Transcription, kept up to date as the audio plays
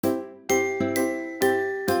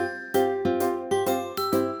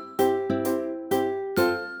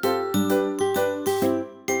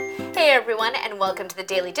everyone, and welcome to the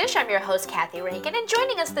Daily Dish. I'm your host, Kathy Rankin, and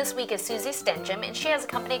joining us this week is Susie Stenjum, and she has a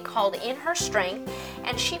company called In Her Strength,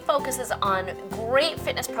 and she focuses on great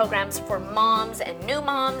fitness programs for moms and new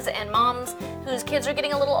moms and moms whose kids are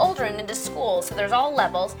getting a little older and into school, so there's all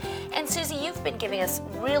levels. And Susie, you've been giving us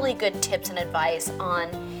really good tips and advice on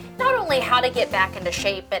not only how to get back into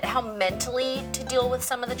shape, but how mentally to deal with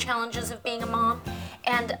some of the challenges of being a mom.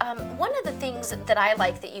 And one of the things that I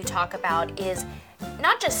like that you talk about is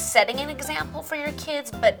not just setting an example for your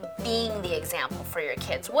kids, but being the example for your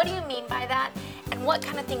kids. What do you mean by that? And what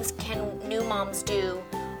kind of things can new moms do,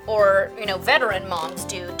 or veteran moms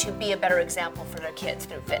do, to be a better example for their kids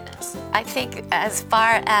through fitness? I think as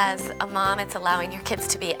far as a mom, it's allowing your kids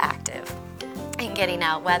to be active and getting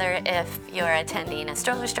out, whether if you're attending a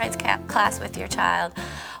stroller strides class with your child,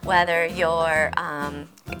 whether you're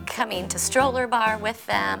coming to stroller bar with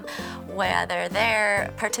them, whether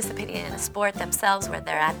they're participating in a sport themselves where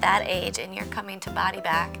they're at that age and you're coming to Body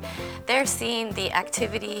Back, they're seeing the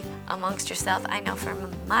activity amongst yourself. I know for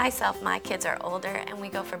myself, my kids are older and we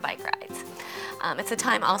go for bike rides. It's a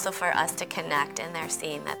time also for us to connect, and they're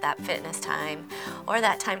seeing that fitness time or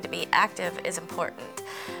that time to be active is important.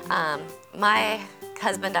 My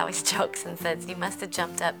husband always jokes and says, "You must have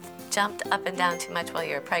jumped up and down too much while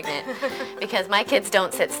you were pregnant," because my kids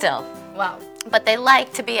don't sit still. Wow. But they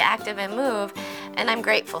like to be active and move, and I'm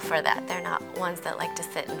grateful for that. They're not ones that like to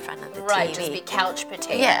sit in front of the Right, TV. just be couch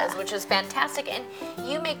potatoes, Yeah. which is fantastic. And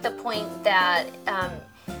you make the point that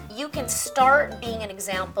you can start being an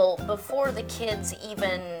example before the kids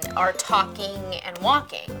even are talking and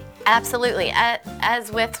walking. Absolutely.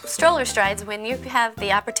 As with stroller strides, when you have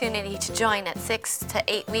the opportunity to join at 6 to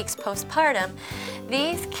 8 weeks postpartum,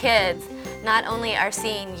 these kids not only are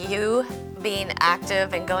seeing you being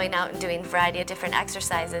active and going out and doing a variety of different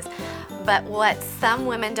exercises, but what some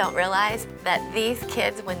women don't realize, that these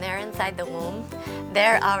kids, when they're inside the womb,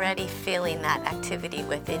 they're already feeling that activity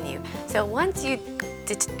within you. So once you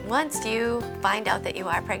find out that you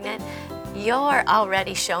are pregnant, you're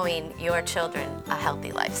already showing your children a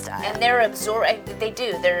healthy lifestyle. And they're absorbing,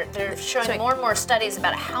 they're showing more and more studies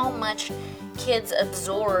about how much kids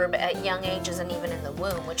absorb at young ages and even in the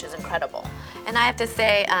womb, which is incredible. And I have to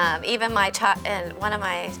say, even one of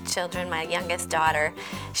my children, my youngest daughter,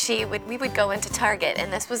 we would go into Target,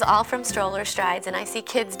 and this was all from stroller strides, and I see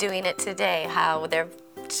kids doing it today, how they're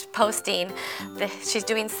posting, she's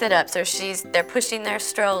doing sit-ups or they're pushing their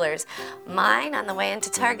strollers. Mine, on the way into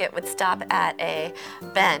Target, would stop at a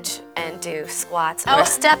bench and do squats or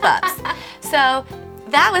step-ups. So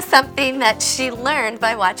that was something that she learned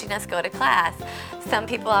by watching us go to class. Some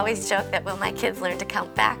people always joke that, well, my kids learn to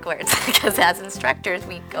count backwards because as instructors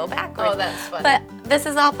we go backwards. Oh, that's funny. But this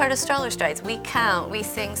is all part of stroller strides. We count, we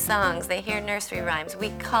sing songs, they hear nursery rhymes,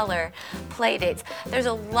 we color, play dates. There's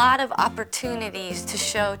a lot of opportunities to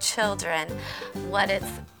show children what it's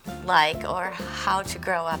like or how to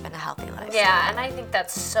grow up in a healthy lifestyle. Yeah, and I think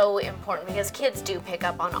that's so important because kids do pick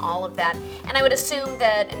up on all of that. And I would assume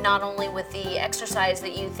that not only with the exercise,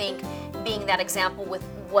 that you think being that example with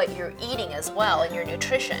what you're eating as well and your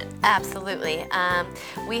nutrition. Absolutely.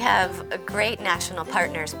 We have great national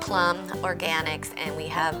partners, Plum Organics, and we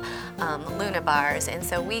have Luna Bars, and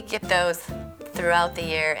so we get those throughout the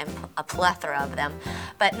year and a plethora of them.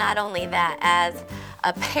 But not only that, as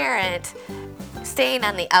a parent, staying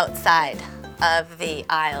on the outside of the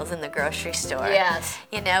aisles in the grocery store. Yes.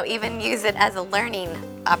 Even use it as a learning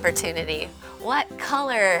opportunity. What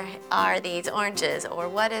color are these oranges, or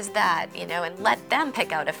what is that? And let them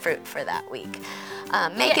pick out a fruit for that week.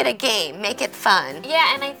 Make it a game, make it fun.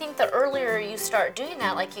 Yeah, and I think the earlier you start doing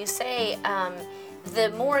that, like you say,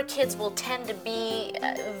 the more kids will tend to be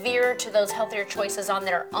veer to those healthier choices on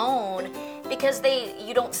their own, because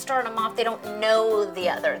you don't start them off, they don't know the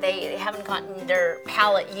other. They haven't gotten their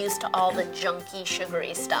palate used to all the junky,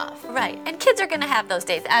 sugary stuff. Right, and kids are going to have those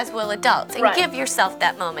days, as will adults. And give yourself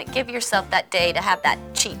that moment, give yourself that day to have that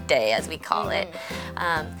cheat day, as we call it.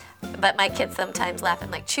 But my kids sometimes laugh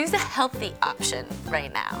and choose a healthy option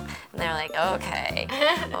right now. And they're like, okay.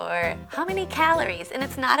 Or how many calories? And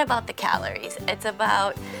it's not about the calories. It's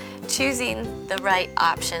about choosing the right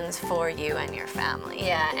options for you and your family.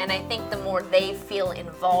 Yeah, and I think the more they feel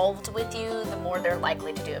involved with you, the more they're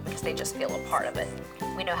likely to do it because they just feel a part of it.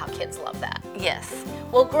 We know how kids love that. Yes.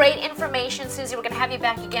 Well, great information, Susie. We're going to have you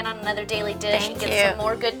back again on another Daily Dish and get some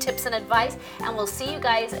more good tips and advice, and we'll see you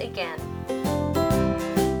guys again.